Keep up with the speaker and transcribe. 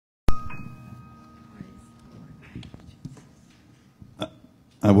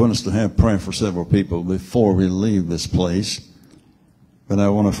I want us to have prayer for several people before we leave this place. But I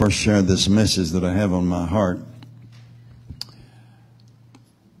want to first share this message that I have on my heart.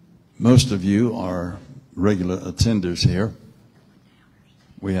 Most of you are regular attenders here.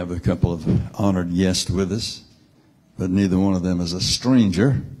 We have a couple of honored guests with us, but neither one of them is a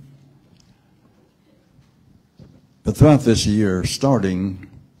stranger. But throughout this year, starting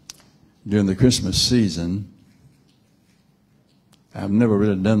during the Christmas season, I've never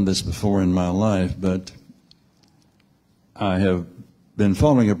really done this before in my life, but I have been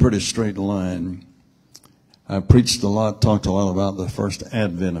following a pretty straight line. I preached a lot, talked a lot about the first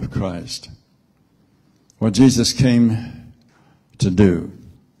advent of Christ, what Jesus came to do,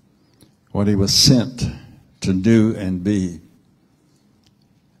 what he was sent to do and be.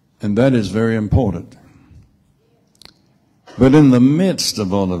 And that is very important. But in the midst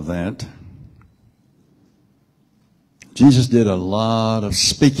of all of that, Jesus did a lot of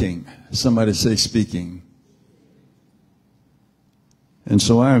speaking. Somebody say speaking. And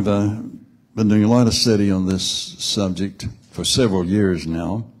so I've been doing a lot of study on this subject for several years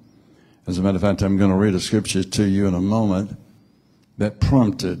now. As a matter of fact, I'm going to read a scripture to you in a moment that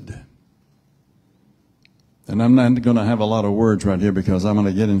prompted. And I'm not going to have a lot of words right here because I'm going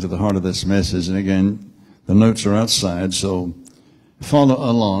to get into the heart of this message. And again, the notes are outside, so follow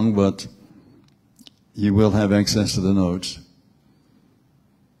along, but you will have access to the notes.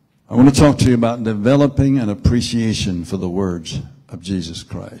 I want to talk to you about developing an appreciation for the words of Jesus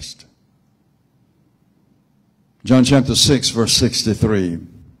Christ. John chapter 6, verse 63.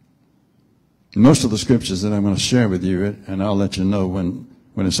 Most of the scriptures that I'm going to share with you, and I'll let you know when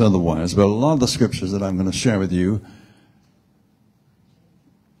it's otherwise, but a lot of the scriptures that I'm going to share with you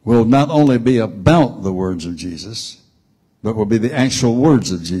will not only be about the words of Jesus, but will be the actual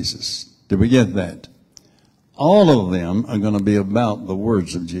words of Jesus. Did we get that? All of them are going to be about the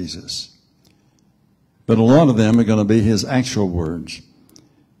words of Jesus. But a lot of them are going to be his actual words.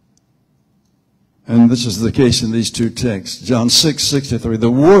 And this is the case in these two texts. John 6:63.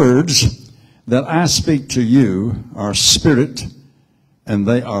 The words that I speak to you are spirit and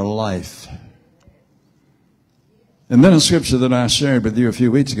they are life. And then a scripture that I shared with you a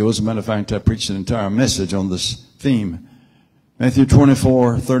few weeks ago, as a matter of fact, I preached an entire message on this theme. Matthew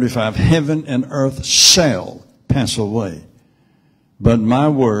 24:35. Heaven and earth shall pass away, but my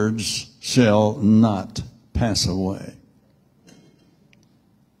words shall not pass away.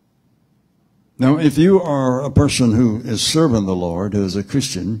 Now, if you are a person who is serving the Lord, who is a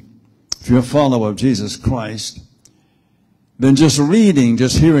Christian, if you're a follower of Jesus Christ, then just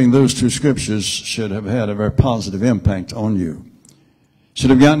hearing those two scriptures should have had a very positive impact on you.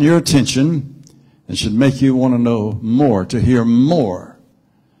 Should have gotten your attention and should make you want to know more, to hear more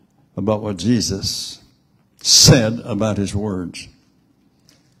about what Jesus said about his words.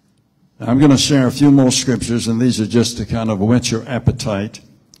 I'm going to share a few more scriptures, and these are just to kind of whet your appetite,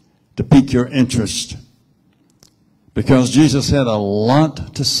 to pique your interest, because Jesus had a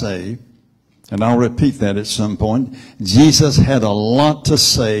lot to say, and I'll repeat that at some point. Jesus had a lot to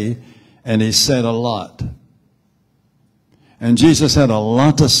say, and he said a lot. And Jesus had a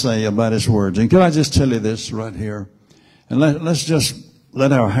lot to say about his words. And can I just tell you this right here? And let's just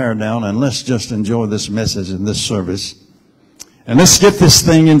let our hair down and let's just enjoy this message in this service. And let's get this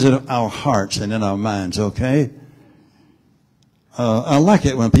thing into our hearts and in our minds, okay? I like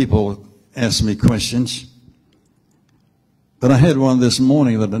it when people ask me questions. But I had one this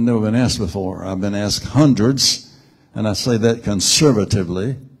morning that I've never been asked before. I've been asked hundreds, and I say that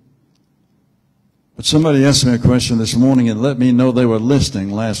conservatively. But somebody asked me a question this morning and let me know they were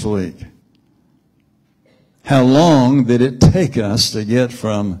listening last week. How long did it take us to get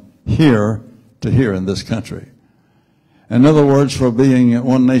from here to here in this country? In other words, for being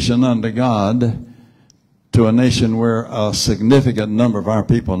one nation under God to a nation where a significant number of our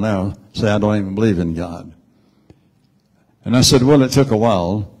people now say, I don't even believe in God. And I said, well, it took a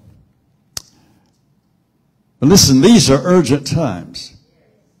while. But listen, these are urgent times.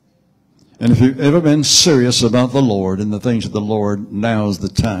 And if you've ever been serious about the Lord and the things of the Lord, now's the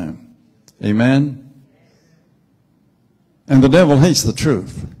time. Amen? And the devil hates the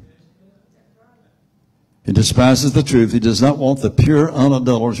truth. He despises the truth. He does not want the pure,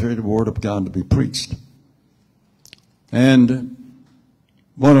 unadulterated word of God to be preached. And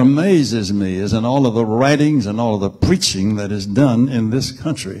what amazes me is in all of the writings and all of the preaching that is done in this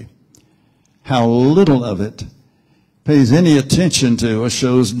country, how little of it pays any attention to or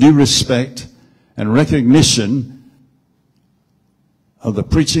shows due respect and recognition of the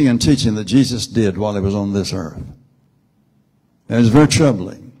preaching and teaching that Jesus did while he was on this earth. That is very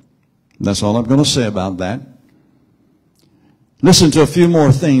troubling. That's all I'm going to say about that. Listen to a few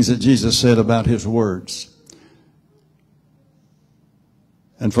more things that Jesus said about his words.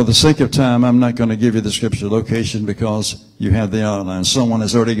 And for the sake of time, I'm not going to give you the scripture location because you have the outline. Someone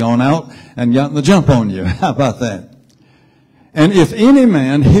has already gone out and gotten the jump on you. How about that? And if any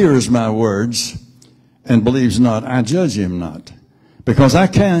man hears my words and believes not, I judge him not. Because I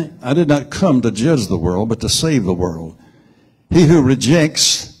did not come to judge the world, but to save the world. He who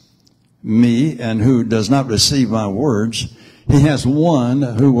rejects me and who does not receive my words, he has one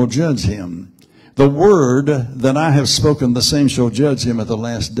who will judge him. The word that I have spoken, the same shall judge him at the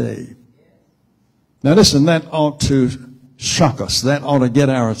last day. Now listen, that ought to shock us. That ought to get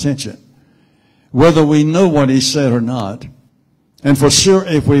our attention. Whether we know what he said or not. And for sure,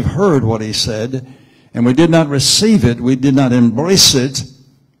 if we've heard what he said, and we did not receive it, we did not embrace it,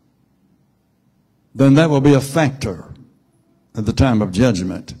 then that will be a factor at the time of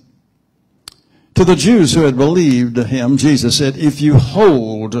judgment. To the Jews who had believed him, Jesus said, if you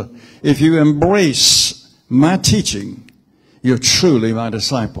embrace my teaching, you're truly my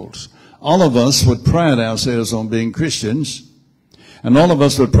disciples. All of us would pride ourselves on being Christians, and all of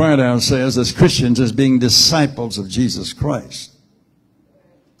us would pride ourselves as Christians as being disciples of Jesus Christ.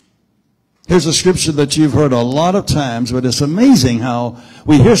 Here's a scripture that you've heard a lot of times, but it's amazing how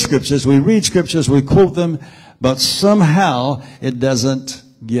we hear scriptures, we read scriptures, we quote them, but somehow it doesn't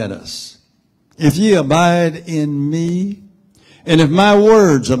get us. If ye abide in me, and if my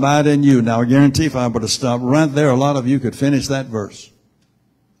words abide in you. Now I guarantee if I were to stop right there, a lot of you could finish that verse.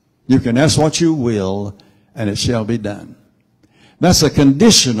 You can ask what you will, and it shall be done. That's a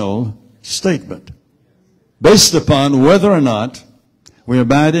conditional statement based upon whether or not we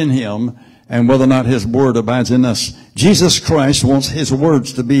abide in him and whether or not his word abides in us. Jesus Christ wants his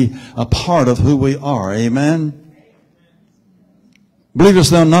words to be a part of who we are. Amen?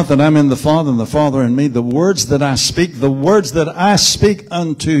 Believest thou not that I'm in the Father and the Father in me? The words that I speak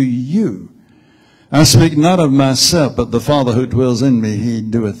unto you, I speak not of myself, but the Father who dwells in me, he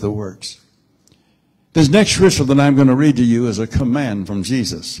doeth the works. This next scripture that I'm going to read to you is a command from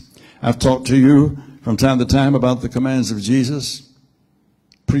Jesus. I've talked to you from time to time about the commands of Jesus.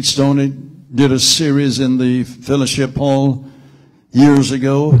 Preached on it, did a series in the fellowship hall years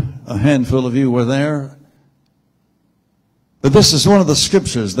ago. A handful of you were there. But this is one of the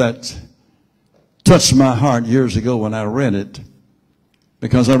scriptures that touched my heart years ago when I read it,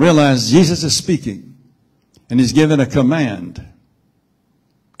 because I realized Jesus is speaking and he's given a command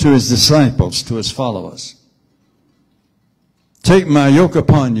to his disciples, to his followers. Take my yoke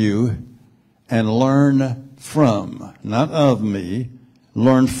upon you and learn from, not of me,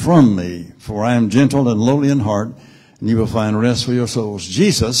 learn from me, for I am gentle and lowly in heart, and you will find rest for your souls.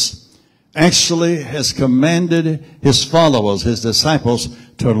 Jesus actually has commanded his followers, his disciples,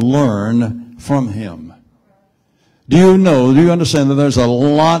 to learn from him. Do you understand that there's a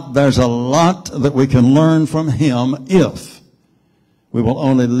lot that we can learn from him if we will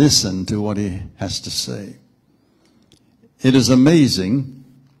only listen to what he has to say. It is amazing,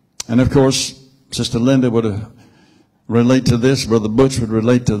 and of course, Sister Linda would relate to this, Brother Butch would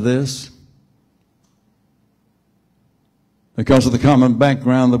relate to this, because of the common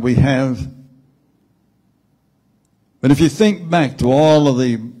background that we have. But if you think back to all of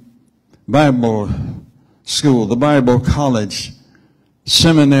the Bible school, the Bible college,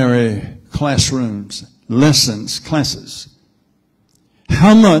 seminary classrooms, lessons, classes,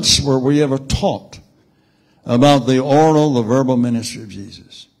 how much were we ever taught about the oral, the verbal ministry of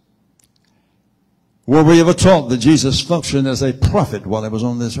Jesus? Were we ever taught that Jesus functioned as a prophet while he was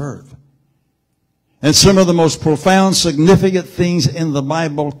on this earth? And some of the most profound, significant things in the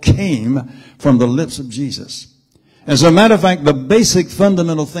Bible came from the lips of Jesus. As a matter of fact, the basic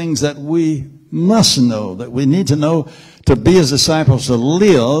fundamental things that we must know, that we need to know to be his disciples, to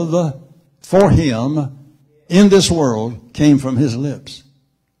live for him in this world, came from his lips.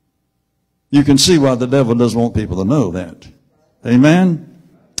 You can see why the devil doesn't want people to know that. Amen?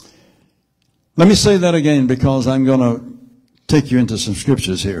 Let me say that again, because I'm going to take you into some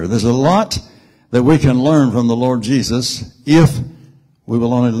scriptures here. There's a lot that we can learn from the Lord Jesus if we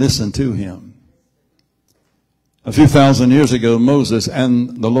will only listen to him. A few thousand years ago, Moses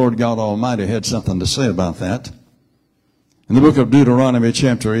and the Lord God Almighty had something to say about that. In the book of Deuteronomy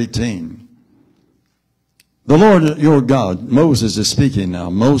chapter 18, the Lord your God, Moses is speaking now.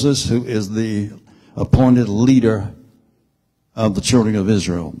 Moses, who is the appointed leader of the children of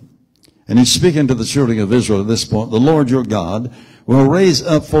Israel. And he's speaking to the children of Israel at this point. The Lord your God will raise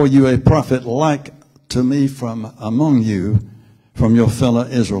up for you a prophet like to me from among you, from your fellow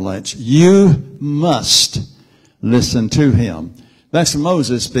Israelites. You must listen to him. That's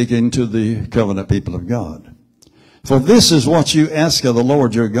Moses speaking to the covenant people of God. For this is what you asked of the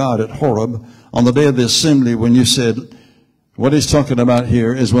Lord your God at Horeb on the day of the assembly when you said," what he's talking about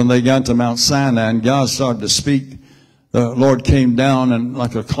here is when they got to Mount Sinai and God started to speak. The Lord came down and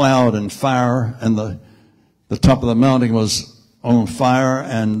like a cloud and fire, and the top of the mountain was on fire,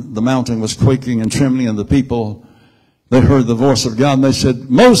 and the mountain was quaking and trembling, and the people, they heard the voice of God, and they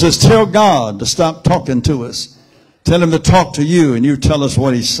said, "Moses, tell God to stop talking to us. Tell him to talk to you, and you tell us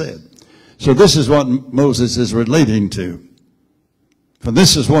what he said." So this is what Moses is relating to. "For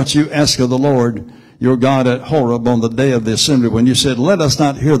this is what you asked of the Lord your God at Horeb on the day of the assembly when you said, 'Let us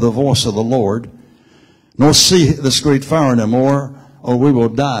not hear the voice of the Lord, nor see this great fire anymore, or we will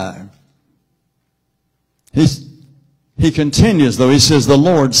die.'" He continues, though. He says, "The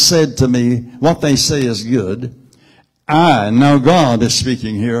Lord said to me, what they say is good. Now God is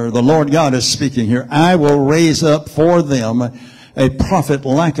speaking here. The Lord God is speaking here. I will raise up for them a prophet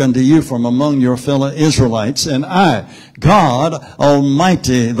like unto you from among your fellow Israelites. And I, God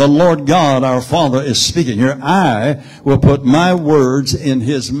Almighty, the Lord God, our Father, is speaking here. I will put my words in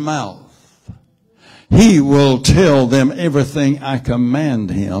his mouth. He will tell them everything I command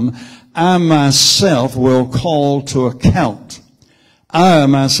him. I myself will call to account. I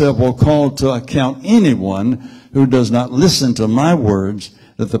myself will call to account anyone who does not listen to my words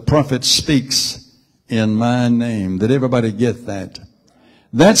that the prophet speaks in my name." Did everybody get that?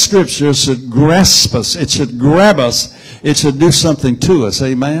 That scripture should grasp us. It should grab us. It should do something to us.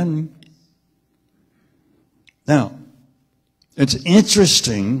 Amen? Now, it's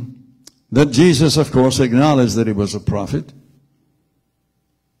interesting that Jesus, of course, acknowledged that he was a prophet.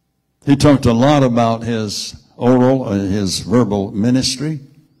 He talked a lot about his oral, his verbal ministry.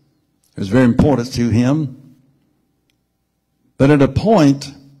 It was very important to him. But at a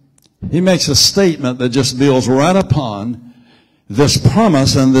point, he makes a statement that just builds right upon this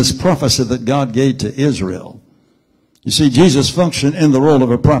promise and this prophecy that God gave to Israel. You see, Jesus functioned in the role of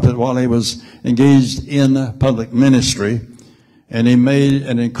a prophet while he was engaged in public ministry. And he made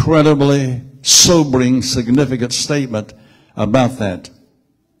an incredibly sobering, significant statement about that.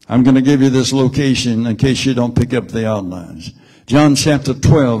 I'm going to give you this location in case you don't pick up the outlines. John chapter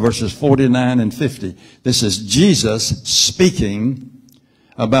 12, verses 49 and 50. This is Jesus speaking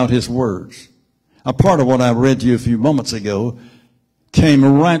about his words. A part of what I read to you a few moments ago came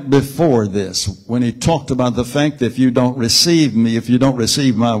right before this, when he talked about the fact that if you don't receive me, if you don't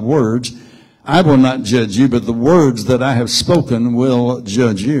receive my words, I will not judge you, but the words that I have spoken will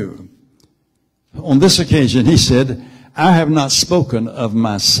judge you. On this occasion, he said, "I have not spoken of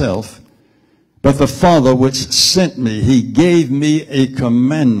myself, but the Father which sent me, he gave me a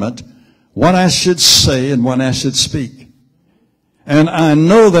commandment, what I should say and what I should speak. And I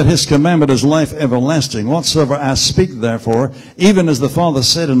know that his commandment is life everlasting. Whatsoever I speak, therefore, even as the Father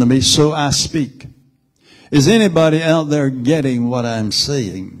said unto me, so I speak." Is anybody out there getting what I'm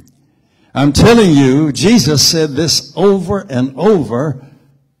saying? I'm telling you, Jesus said this over and over,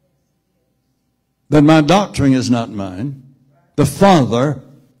 that my doctrine is not mine. The Father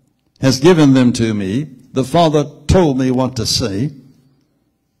has given them to me. The Father told me what to say.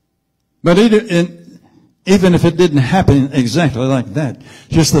 But even if it didn't happen exactly like that,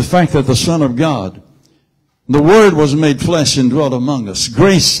 just the fact that the Son of God, the Word was made flesh and dwelt among us.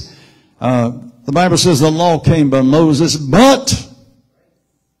 Grace, the Bible says the law came by Moses, but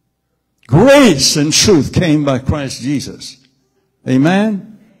grace and truth came by Christ Jesus. Amen?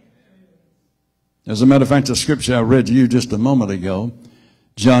 As a matter of fact, the scripture I read to you just a moment ago,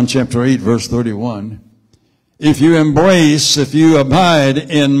 John chapter 8, verse 31, if you abide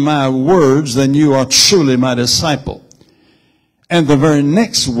in my words, then you are truly my disciple. And the very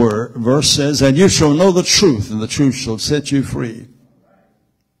next verse says, and you shall know the truth, and the truth shall set you free.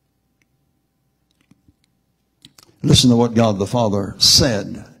 Listen to what God the Father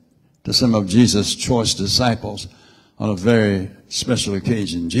said to some of Jesus' choice disciples on a very special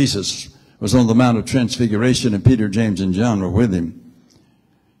occasion. Jesus was on the Mount of Transfiguration, and Peter, James, and John were with him.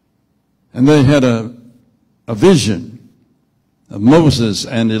 And they had a vision of Moses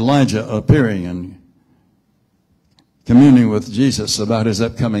and Elijah appearing and communing with Jesus about his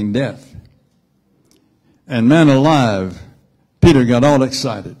upcoming death. And man alive, Peter got all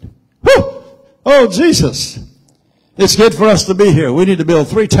excited. Woo! Oh, Jesus! It's good for us to be here. We need to build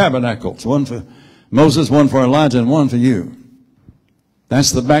 3 tabernacles. One for Moses, one for Elijah, and one for you.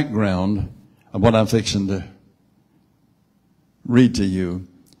 That's the background of what I'm fixing to read to you.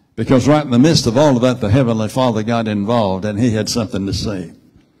 Because right in the midst of all of that, the Heavenly Father got involved, and he had something to say.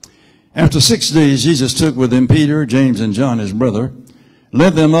 After 6 days, Jesus took with him Peter, James, and John, his brother,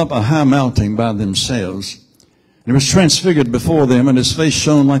 led them up a high mountain by themselves. And he was transfigured before them, and his face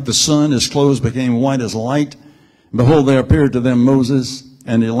shone like the sun. His clothes became white as light. Behold, there appeared to them Moses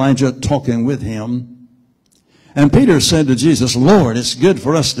and Elijah talking with him. And Peter said to Jesus, Lord, it's good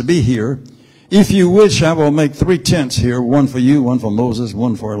for us to be here. If you wish, I will make 3 tents here, one for you, one for Moses,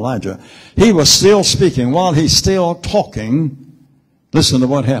 one for Elijah. He was still speaking. While he's still talking, listen to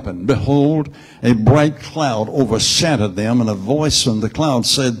what happened. Behold, a bright cloud overshadowed them, and a voice from the cloud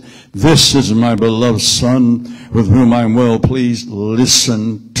said, This is my beloved Son, with whom I am well pleased.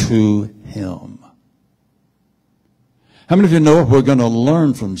 Listen to him. How many of you know if we're going to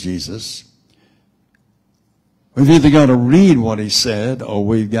learn from Jesus, we've either got to read what he said or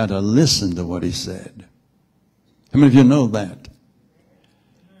we've got to listen to what he said? How many of you know that?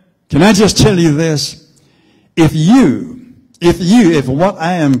 Can I just tell you this? If what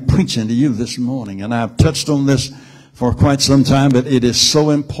I am preaching to you this morning, and I've touched on this for quite some time, but it is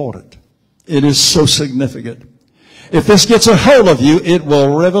so important. It is so significant. If this gets a hold of you, it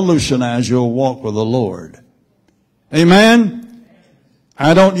will revolutionize your walk with the Lord. Amen?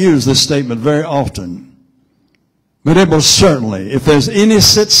 I don't use this statement very often, but it will certainly, if there's any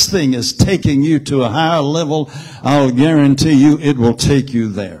such thing as taking you to a higher level, I'll guarantee you it will take you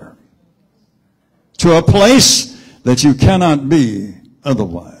there. To a place that you cannot be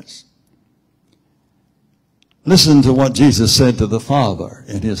otherwise. Listen to what Jesus said to the Father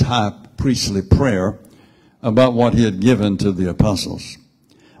in his high priestly prayer about what he had given to the apostles.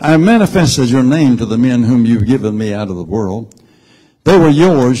 I have manifested your name to the men whom you've given me out of the world. They were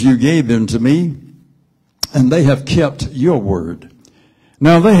yours, you gave them to me, and they have kept your word.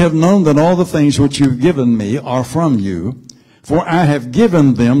 Now they have known that all the things which you've given me are from you, for I have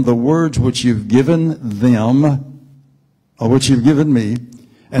given them the words which you've given them, or which you've given me,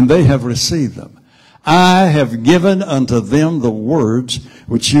 and they have received them. I have given unto them the words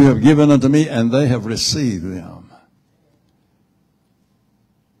which you have given unto me, and they have received them.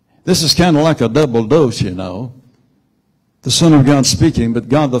 This is kind of like a double dose, you know. The Son of God speaking, but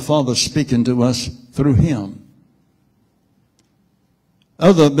God the Father speaking to us through him.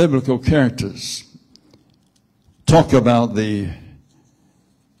 Other biblical characters talk about the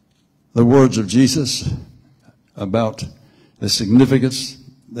words of Jesus, about the significance.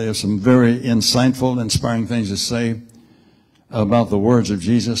 There are some very insightful, inspiring things to say about the words of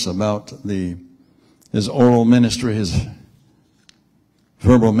Jesus, about his oral ministry, his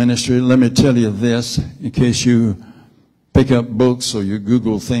verbal ministry. Let me tell you this, in case you pick up books or you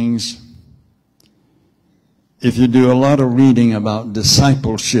Google things. If you do a lot of reading about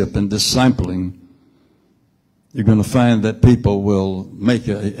discipleship and discipling, you're going to find that people will make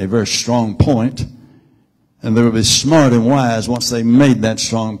a very strong point, and they will be smart and wise once they made that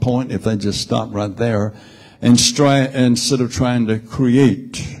strong point, if they just stop right there and instead of trying to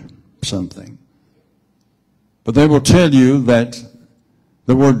create something. But they will tell you that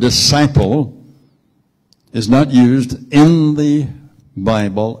the word disciple is not used in the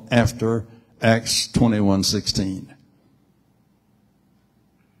Bible after Acts 21:16.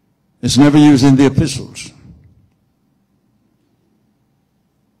 It's never used in the epistles.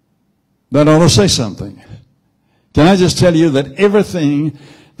 That ought to say something. Can I just tell you that everything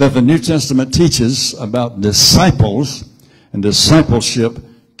that the New Testament teaches about disciples and discipleship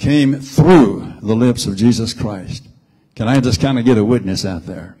came through the lips of Jesus Christ? Can I just kind of get a witness out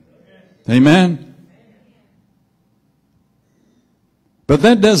there? Amen? But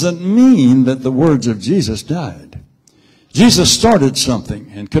that doesn't mean that the words of Jesus died. Jesus started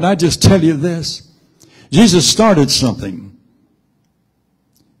something. And could I just tell you this? Jesus started something.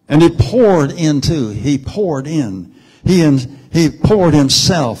 And he poured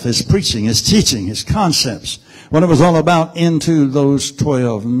himself, his preaching, his teaching, his concepts, what it was all about, into those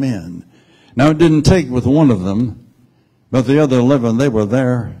 12 men. Now it didn't take with one of them, but the other 11, they were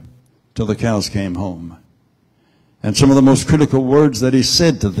there till the cows came home. And some of the most critical words that he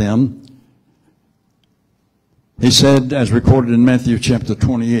said to them, he said, as recorded in Matthew chapter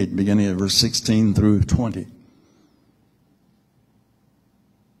 28, beginning at verse 16 through 20.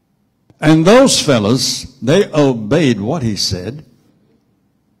 And those fellows, they obeyed what he said,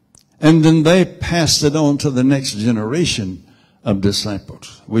 and then they passed it on to the next generation of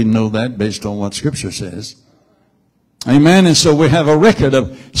disciples. We know that based on what Scripture says. Amen. And so we have a record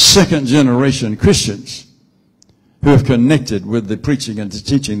of second generation Christians who have connected with the preaching and the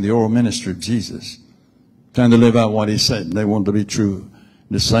teaching, the oral ministry of Jesus, trying to live out what he said. They want to be true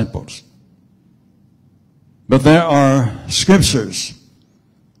disciples. But there are scriptures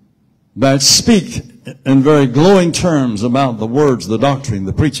that speak in very glowing terms about the words, the doctrine,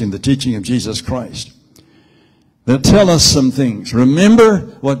 the preaching, the teaching of Jesus Christ, that tell us some things. Remember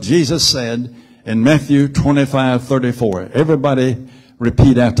what Jesus said in Matthew 25:34. Everybody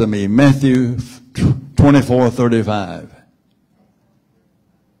repeat after me. Matthew 24:35.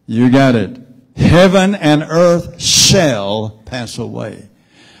 You got it. Heaven and earth shall pass away,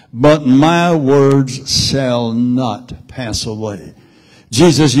 but my words shall not pass away.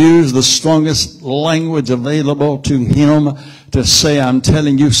 Jesus used the strongest language available to him to say, I'm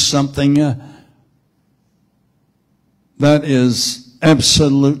telling you something that is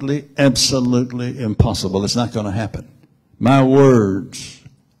absolutely, absolutely impossible. It's not going to happen. My words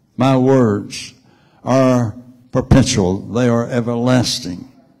are perpetual. They are everlasting.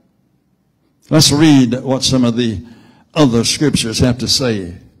 Let's read what some of the other scriptures have to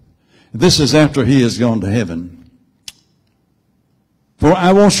say. This is after he has gone to heaven. For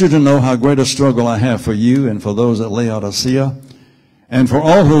I want you to know how great a struggle I have for you and for those at Laodicea, and for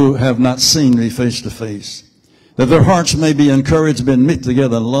all who have not seen me face to face, that their hearts may be encouraged, been knit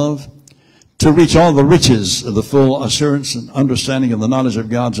together in love, to reach all the riches of the full assurance and understanding of the knowledge of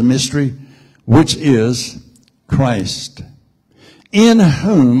God's mystery, which is Christ, in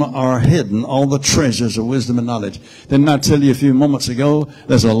whom are hidden all the treasures of wisdom and knowledge. Didn't I tell you a few moments ago,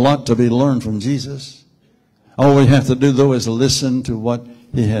 there's a lot to be learned from Jesus? All we have to do, though, is listen to what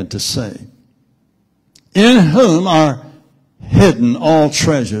he had to say. In whom are hidden all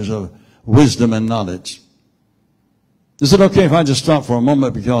treasures of wisdom and knowledge. Is it okay if I just stop for a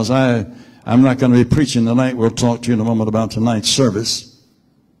moment, because I'm not going to be preaching tonight. We'll talk to you in a moment about tonight's service.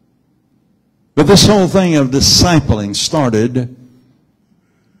 But this whole thing of discipling started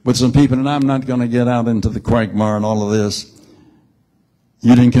with some people, and I'm not going to get out into the quagmire and all of this.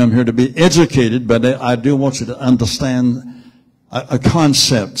 You didn't come here to be educated, but I do want you to understand a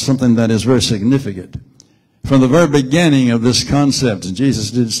concept, something that is very significant. From the very beginning of this concept, Jesus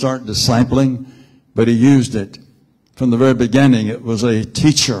did start discipling, but he used it. From the very beginning, it was a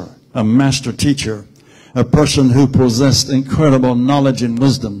teacher, a master teacher, a person who possessed incredible knowledge and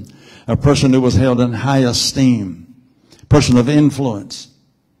wisdom, a person who was held in high esteem, a person of influence.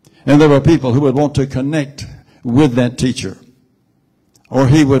 And there were people who would want to connect with that teacher. Or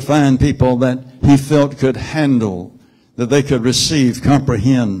he would find people that he felt could handle, that they could receive,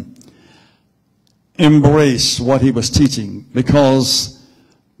 comprehend, embrace what he was teaching. Because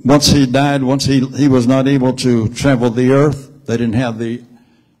once he died, once he was not able to travel the earth, they didn't have the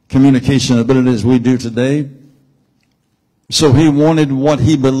communication abilities we do today. So he wanted what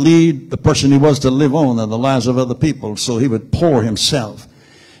he believed the person he was to live on in the lives of other people. So he would pour himself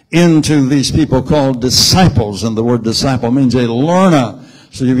into these people called disciples. And the word disciple means a learner.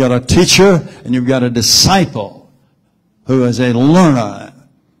 So you've got a teacher and you've got a disciple who is a learner.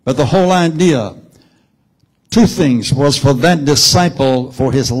 But the whole idea, two things, was for that disciple,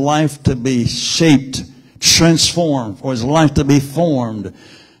 for his life to be shaped, transformed, for his life to be formed.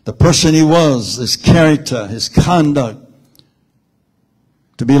 The person he was, his character, his conduct,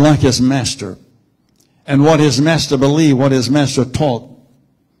 to be like his master. And what his master believed, what his master taught,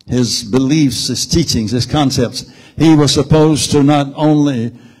 his beliefs, his teachings, his concepts, he was supposed to not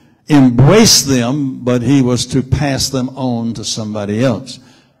only embrace them, but he was to pass them on to somebody else.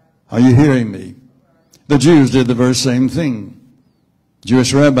 Are you hearing me? The Jews did the very same thing.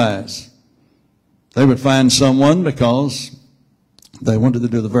 Jewish rabbis, they would find someone because they wanted to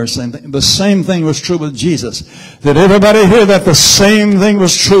do the very same thing. The same thing was true with Jesus. Did everybody hear that the same thing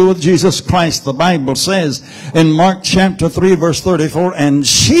was true with Jesus Christ? The Bible says in Mark chapter 3 verse 34, and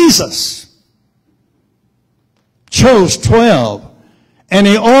Jesus chose 12, and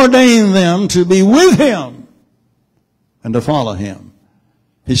he ordained them to be with him and to follow him.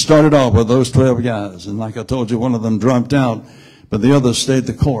 He started off with those 12 guys, and like I told you, one of them dropped out, but the others stayed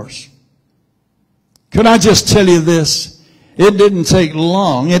the course. Could I just tell you this? It didn't take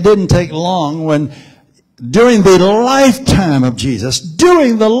long. It didn't take long when, during the lifetime of Jesus,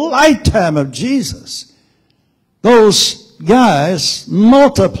 those guys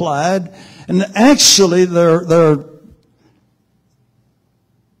multiplied, and actually there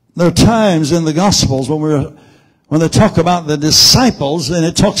are times in the Gospels when they talk about the disciples, and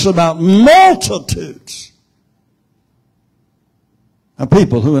it talks about multitudes of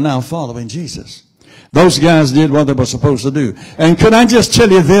people who are now following Jesus. Those guys did what they were supposed to do. And could I just tell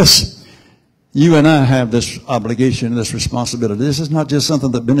you this? You and I have this obligation, this responsibility. This is not just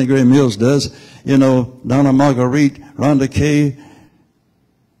something that Benny Graham Mills does. You know, Donna Marguerite, Rhonda Kay,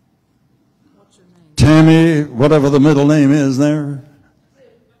 Tammy, whatever the middle name is there.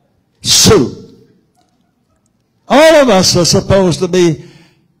 Sue. All of us are supposed to be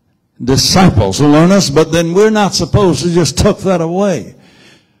disciples, learners, but then we're not supposed to just tuck that away.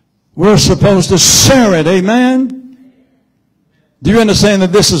 We're supposed to share it. Amen? Do you understand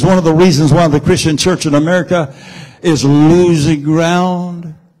that this is one of the reasons why the Christian church in America is losing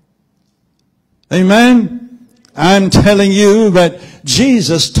ground? Amen? I'm telling you that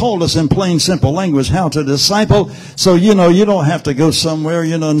Jesus told us in plain, simple language how to disciple. So, you don't have to go somewhere,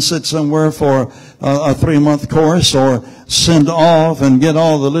 and sit somewhere for a 3-month course or send off and get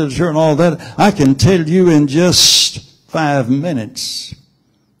all the literature and all that. I can tell you in just 5 minutes.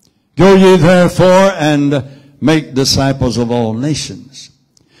 Go ye therefore and make disciples of all nations,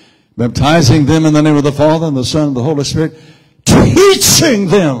 baptizing them in the name of the Father and the Son and the Holy Spirit, teaching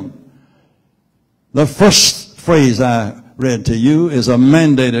them. The first phrase I read to you is a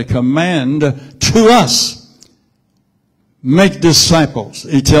mandate, a command to us. Make disciples.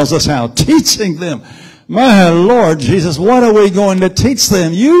 He tells us how. Teaching them. My Lord Jesus, what are we going to teach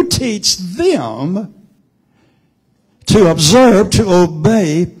them? You teach them to observe, to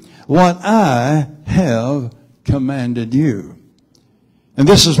obey what I have commanded you. And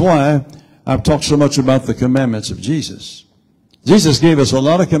this is why I've talked so much about the commandments of Jesus. Jesus gave us a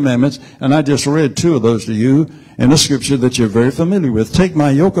lot of commandments, and I just read 2 of those to you in a scripture that you're very familiar with. Take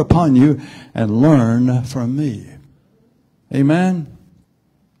my yoke upon you and learn from me. Amen?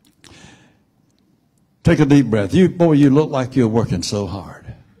 Take a deep breath. You look like you're working so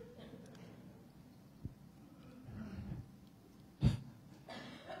hard.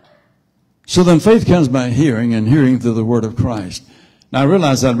 So then faith comes by hearing, and hearing through the word of Christ. Now I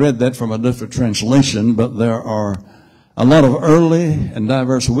realize I read that from a different translation, but there are a lot of early and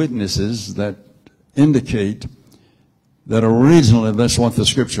diverse witnesses that indicate that originally that's what the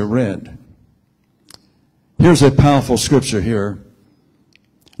scripture read. Here's a powerful scripture here.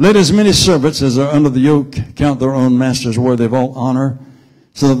 Let as many servants as are under the yoke count their own masters worthy of all honor,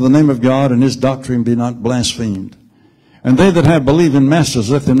 so that the name of God and his doctrine be not blasphemed. And they that have believing masters,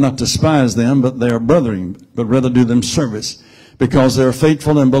 let them not despise them, but they are brethren, but rather do them service, because they are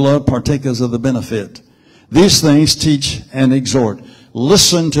faithful and beloved partakers of the benefit. These things teach and exhort.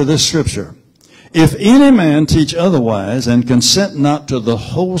 Listen to this scripture. If any man teach otherwise, and consent not to the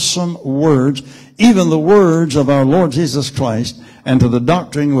wholesome words, even the words of our Lord Jesus Christ, and to the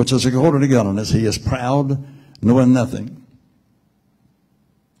doctrine which is according to godliness, he is proud, knowing nothing.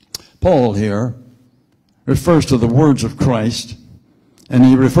 Paul here refers to the words of Christ, and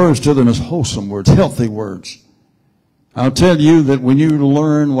he refers to them as wholesome words, healthy words. I'll tell you that when you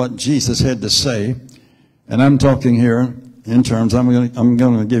learn what Jesus had to say, and I'm talking here in terms, I'm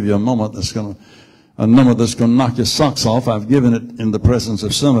going to give you a number that's going to knock your socks off. I've given it in the presence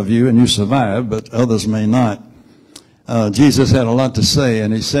of some of you, and you survived, but others may not. Jesus had a lot to say,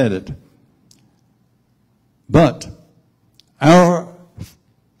 and he said it. But our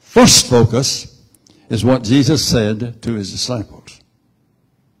first focus is what Jesus said to his disciples.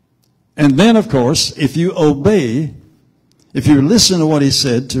 And then, of course, if you obey, if you listen to what he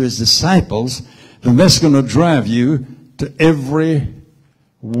said to his disciples, then that's going to drive you to every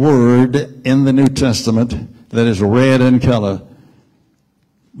word in the New Testament that is red in color.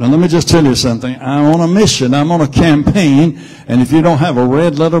 Now let me just tell you something. I'm on a mission. I'm on a campaign. And if you don't have a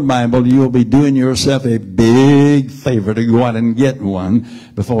red letter Bible, you'll be doing yourself a big favor to go out and get one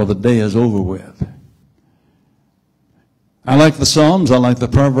before the day is over with. I like the Psalms. I like the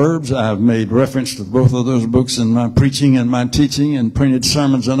Proverbs. I've made reference to both of those books in my preaching and my teaching and printed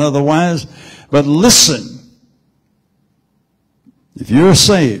sermons and otherwise. But listen, if you're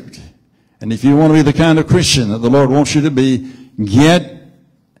saved, and if you want to be the kind of Christian that the Lord wants you to be, get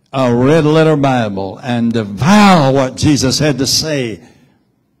a red letter Bible and devour what Jesus had to say.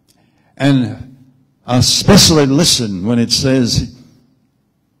 And especially listen when it says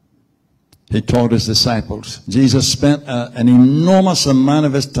he taught his disciples. Jesus spent an enormous amount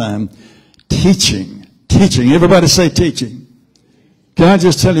of his time teaching. Teaching. Everybody say teaching. Can I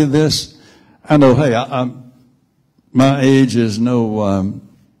just tell you this? I know, hey, my age is no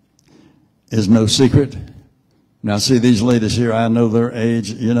secret. Now, see, these ladies here, I know their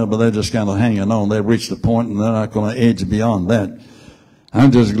age, but they're just kind of hanging on. They've reached a point and they're not going to age beyond that.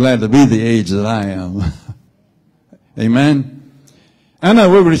 I'm just glad to be the age that I am. Amen? I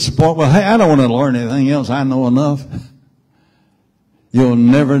know we reached a point, well, hey, I don't want to learn anything else. I know enough. You'll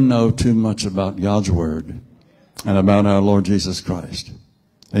never know too much about God's Word and about our Lord Jesus Christ.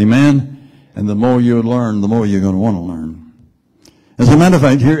 Amen? And the more you learn, the more you're going to want to learn. As a matter of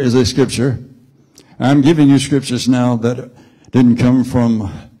fact, here is a scripture. I'm giving you scriptures now that didn't come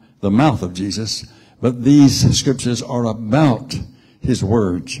from the mouth of Jesus, but these scriptures are about his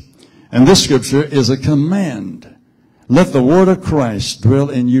words. And this scripture is a command. Let the word of Christ dwell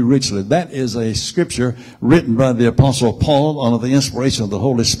in you richly. That is a scripture written by the Apostle Paul under the inspiration of the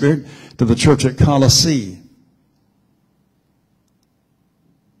Holy Spirit to the church at Colossae.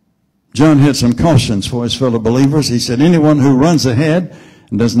 John had some cautions for his fellow believers. He said, anyone who runs ahead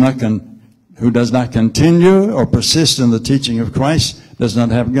and does not who does not continue or persist in the teaching of Christ does not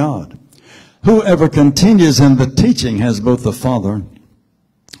have God. Whoever continues in the teaching has both the Father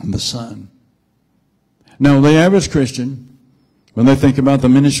and the Son. Now, the average Christian, when they think about the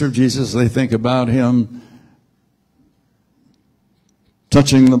ministry of Jesus, they think about him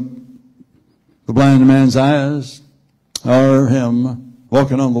touching the blind man's eyes, or him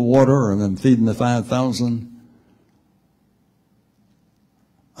walking on the water, or him feeding the 5,000,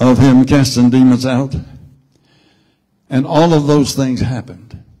 of him casting demons out. And all of those things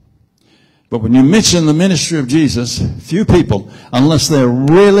happened. But when you mention the ministry of Jesus, few people, unless they're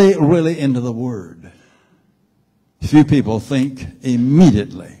really, really into the Word, few people think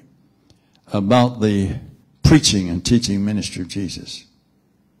immediately about the preaching and teaching ministry of Jesus.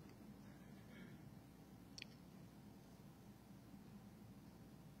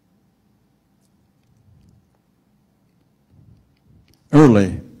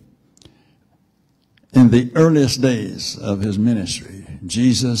 Early, in the earliest days of his ministry,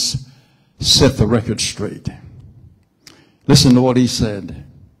 Jesus set the record straight. Listen to what he said.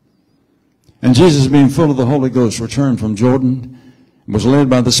 And Jesus, being full of the Holy Ghost, returned from Jordan, and was led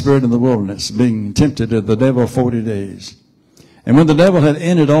by the Spirit in the wilderness, being tempted of the devil 40 days. And when the devil had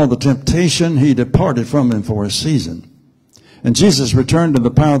ended all the temptation, he departed from him for a season. And Jesus returned in the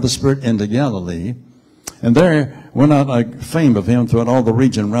power of the Spirit into Galilee. And there went out a fame of him throughout all the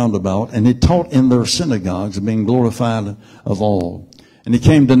region round about, and he taught in their synagogues, being glorified of all. And he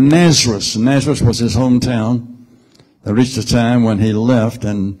came to Nazareth. Nazareth was his hometown. There reached a time when he left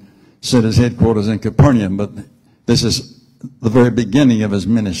and set his headquarters in Capernaum, but this is the very beginning of his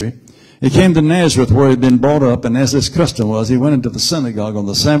ministry. He came to Nazareth where he had been brought up, and as his custom was, he went into the synagogue on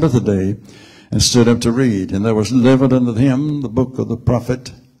the Sabbath day and stood up to read. And there was delivered unto him the book of the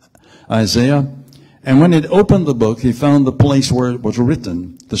prophet Isaiah. And when he'd opened the book, he found the place where it was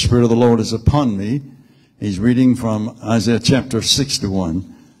written, "The Spirit of the Lord is upon me." He's reading from Isaiah chapter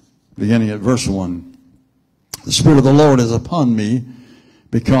 61, beginning at verse 1. "The Spirit of the Lord is upon me,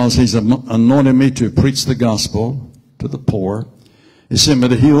 because he's anointed me to preach the gospel to the poor. He sent me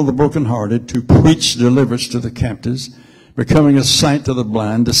to heal the brokenhearted, to preach deliverance to the captives, becoming a sight to the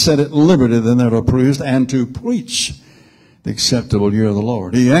blind, to set at liberty them that are oppressed, and to preach the acceptable year of the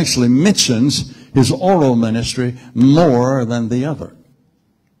Lord." He actually mentions his oral ministry more than the other.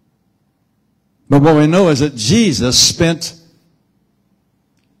 But what we know is that Jesus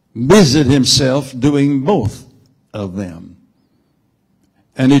busied himself doing both of them.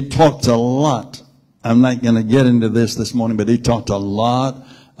 And he talked a lot. I'm not going to get into this morning, but he talked a lot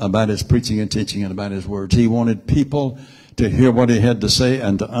about his preaching and teaching and about his words. He wanted people to hear what he had to say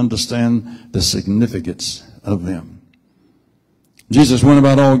and to understand the significance of them. Jesus went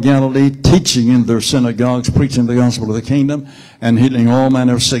about all Galilee, teaching in their synagogues, preaching the gospel of the kingdom, and healing all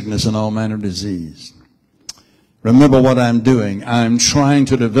manner of sickness and all manner of disease. Remember what I'm doing. I'm trying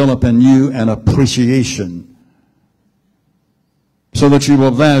to develop in you an appreciation so that you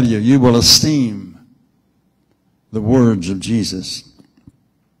will value, you will esteem the words of Jesus.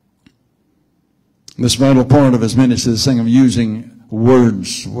 This vital part of his ministry, this thing of using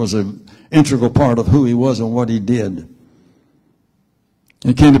words, was an integral part of who he was and what he did.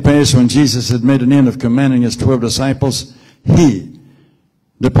 It came to pass when Jesus had made an end of commanding his 12 disciples, he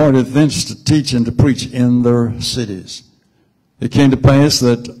departed thence to teach and to preach in their cities. It came to pass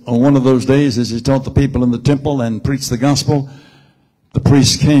that on one of those days, as he taught the people in the temple and preached the gospel, the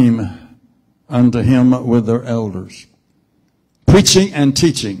priests came unto him with their elders. Preaching and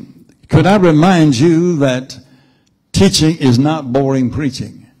teaching. Could I remind you that teaching is not boring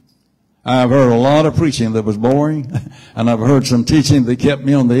preaching? I've heard a lot of preaching that was boring, and I've heard some teaching that kept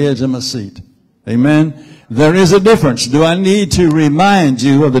me on the edge of my seat. Amen? There is a difference. Do I need to remind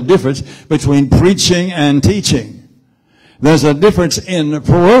you of the difference between preaching and teaching? There's a difference in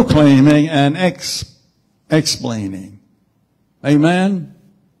proclaiming and explaining. Amen?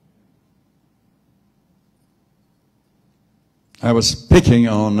 I was picking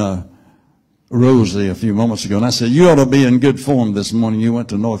on Rosie a few moments ago, and I said, "You ought to be in good form this morning. You went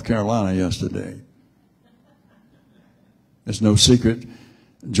to North Carolina yesterday." It's no secret,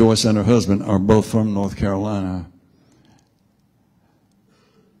 Joyce and her husband are both from North Carolina.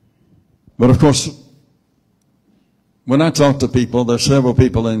 But of course, when I talk to people, there's several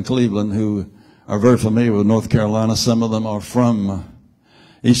people in Cleveland who are very familiar with North Carolina. Some of them are from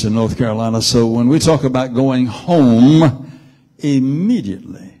eastern North Carolina. So when we talk about going home,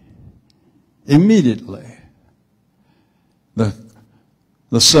 immediately,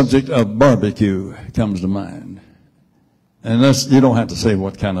 the subject of barbecue comes to mind. And you don't have to say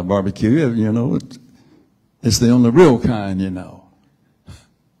what kind of barbecue, you know. It's the only real kind, you know.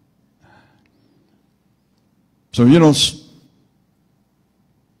 So you don't,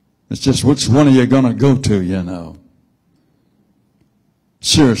 it's just which one are you going to go to, you know.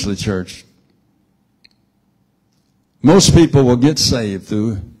 Seriously, church. Most people will get saved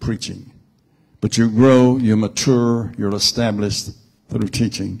through preaching. But you grow, you mature, you're established through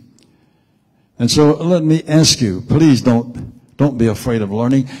teaching. And so let me ask you, please don't be afraid of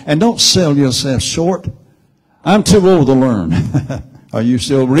learning. And don't sell yourself short. I'm too old to learn. Are you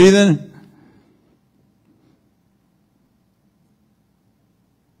still breathing?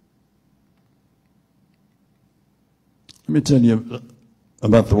 Let me tell you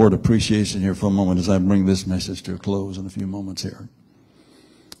about the word appreciation here for a moment as I bring this message to a close in a few moments here.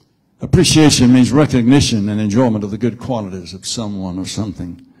 Appreciation means recognition and enjoyment of the good qualities of someone or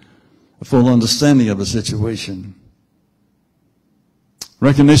something, a full understanding of the situation,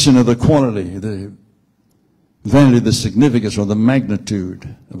 recognition of the quality, the vanity, the significance, or the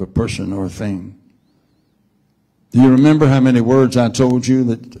magnitude of a person or a thing. Do you remember how many words I told you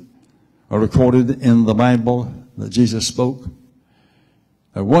that are recorded in the Bible that Jesus spoke?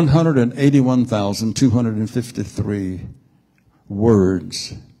 181,253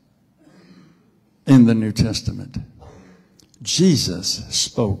 words in the New Testament. Jesus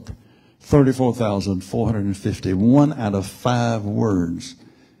spoke 34,450, 1 out of 5 words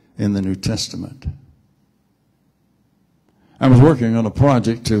in the New Testament. I was working on a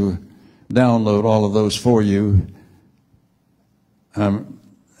project to download all of those for you. I'm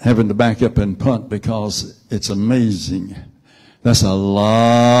having to back up and punt because it's amazing. That's a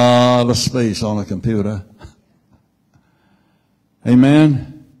lot of space on a computer.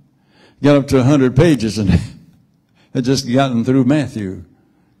 Amen. Got up to 100 pages and had just gotten through Matthew.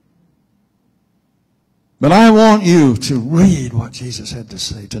 But I want you to read what Jesus had to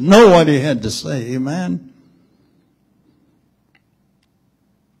say, to know what he had to say. Amen.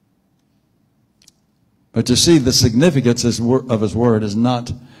 But to see the significance of his word is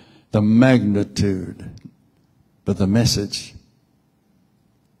not the magnitude, but the message.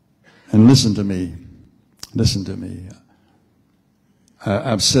 And listen to me. Listen to me.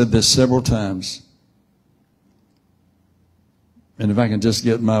 I've said this several times. And if I can just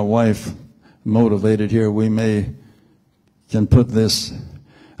get my wife motivated here, we can put this.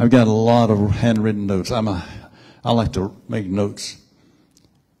 I've got a lot of handwritten notes. I like to make notes.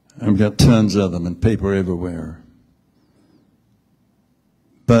 I've got tons of them and paper everywhere.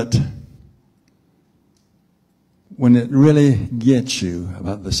 But when it really gets you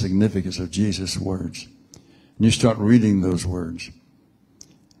about the significance of Jesus' words, and you start reading those words,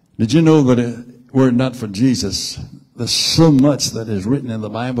 did you know that were it not for Jesus, there's so much that is written in the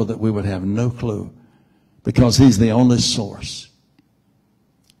Bible that we would have no clue, because he's the only source.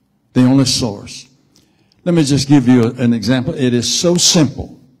 The only source. Let me just give you an example. It is so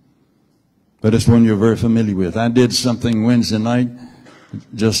simple, but it's one you're very familiar with. I did something Wednesday night,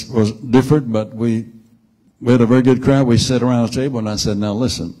 just was different, but we had a very good crowd. We sat around the table, and I said, now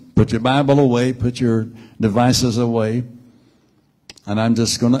listen, put your Bible away, put your devices away, and I'm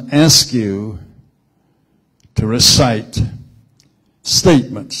just going to ask you to recite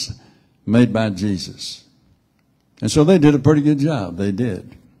statements made by Jesus. And so they did a pretty good job. They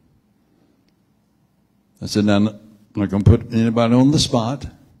did. I said, now, I'm not going to put anybody on the spot.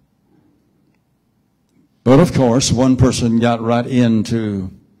 But of course, one person got right into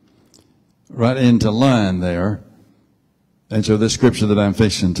line there. And so this scripture that I'm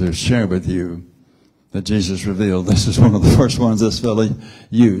fixing to share with you, that Jesus revealed, this is one of the first ones this fellow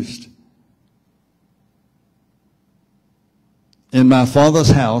used. In my Father's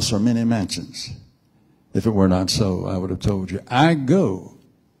house are many mansions. If it were not so, I would have told you. I go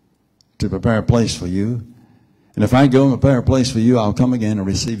to prepare a place for you. And if I go and prepare a place for you, I'll come again and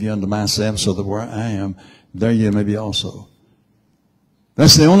receive you unto myself, so that where I am, there you may be also.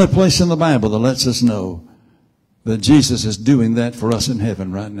 That's the only place in the Bible that lets us know that Jesus is doing that for us in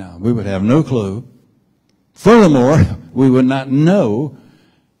heaven right now. We would have no clue. Furthermore, we would not know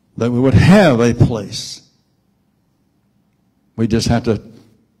that we would have a place. We just have to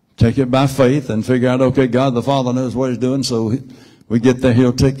take it by faith and figure out, okay, God the Father knows what he's doing, so we get there,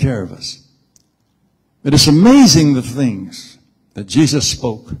 he'll take care of us. But it's amazing the things that Jesus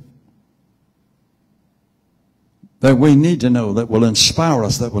spoke that we need to know, that will inspire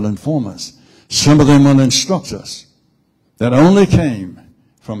us, that will inform us. Some of them will instruct us, that only came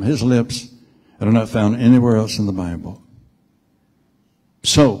from his lips and are not found anywhere else in the Bible.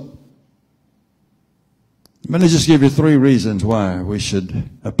 So, let me just give you 3 reasons why we should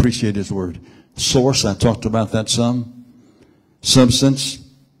appreciate his word. Source, I talked about that some. Substance,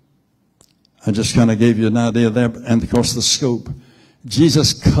 I just kind of gave you an idea there. And of course the scope.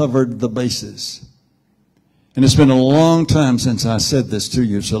 Jesus covered the bases. And it's been a long time since I said this to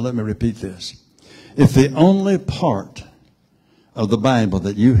you, so let me repeat this. If the only part of the Bible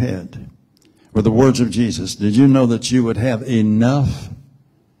that you had were the words of Jesus, did you know that you would have enough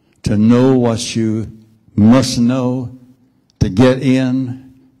to know what you must know to get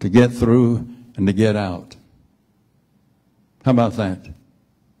in, to get through, and to get out? How about that?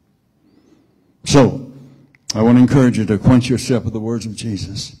 So, I want to encourage you to quench yourself with the words of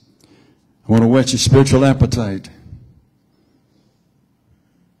Jesus. I want to whet your spiritual appetite.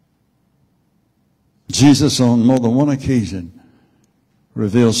 Jesus, on more than one occasion,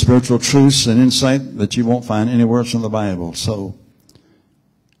 reveals spiritual truths and insight that you won't find anywhere else in the Bible. So,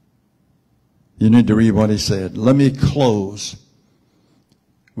 you need to read what he said. Let me close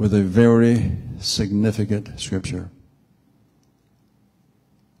with a very significant scripture.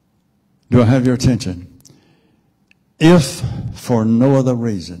 Do I have your attention? If for no other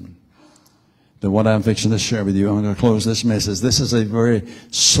reason than what I'm fixing to share with you, I'm going to close this message. This is a very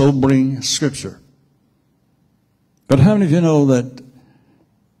sobering scripture. But how many of you know that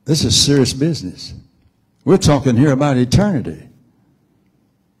this is serious business? We're talking here about eternity.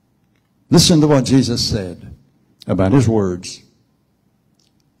 Listen to what Jesus said about his words.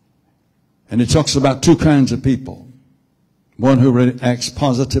 And he talks about two kinds of people. One who reacts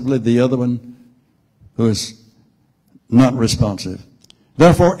positively, the other one who is not responsive.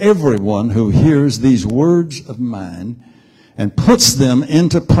 Therefore, everyone who hears these words of mine and puts them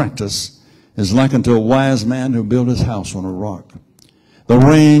into practice is like unto a wise man who built his house on a rock. The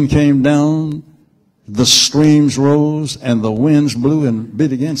rain came down, the streams rose, and the winds blew and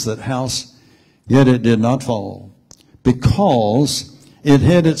beat against that house, yet it did not fall, because it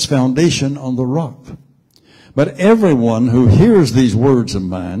had its foundation on the rock. But everyone who hears these words of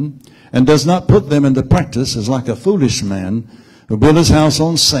mine and does not put them into practice is like a foolish man who built his house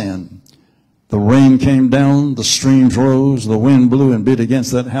on sand. The rain came down, the streams rose, the wind blew and beat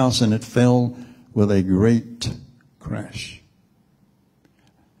against that house, and it fell with a great crash.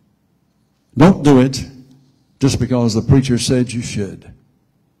 Don't do it just because the preacher said you should.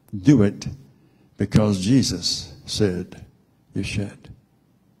 Do it because Jesus said you should.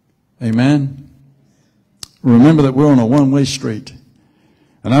 Amen? Remember that we're on a one-way street.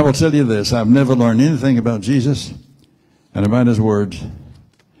 And I will tell you this, I've never learned anything about Jesus and about his words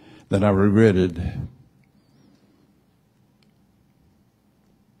that I regretted.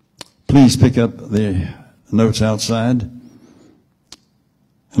 Please pick up the notes outside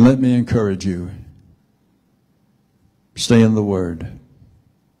and let me encourage you. Stay in the Word.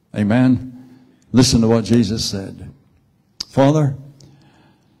 Amen? Listen to what Jesus said. Father,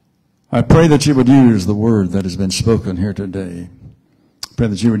 I pray that you would use the word that has been spoken here today. I pray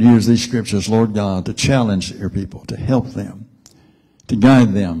that you would use these scriptures, Lord God, to challenge your people, to help them, to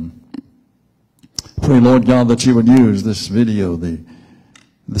guide them. I pray, Lord God, that you would use this video, the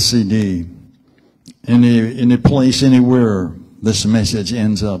CD, any place, anywhere this message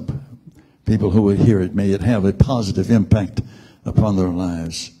ends up. People who will hear it, may it have a positive impact upon their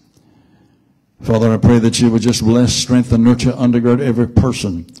lives. Father, I pray that you would just bless, strengthen, nurture, undergird every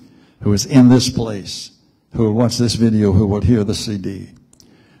person who is in this place, who will watch this video, who will hear the CD.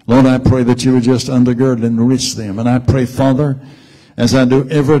 Lord, I pray that you would just undergird and enrich them. And I pray, Father, as I do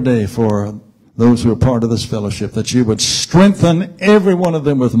every day for those who are part of this fellowship, that you would strengthen every one of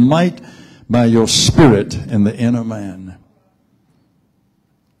them with might by your Spirit in the inner man.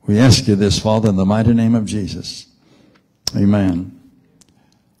 We ask you this, Father, in the mighty name of Jesus. Amen.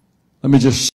 Let me just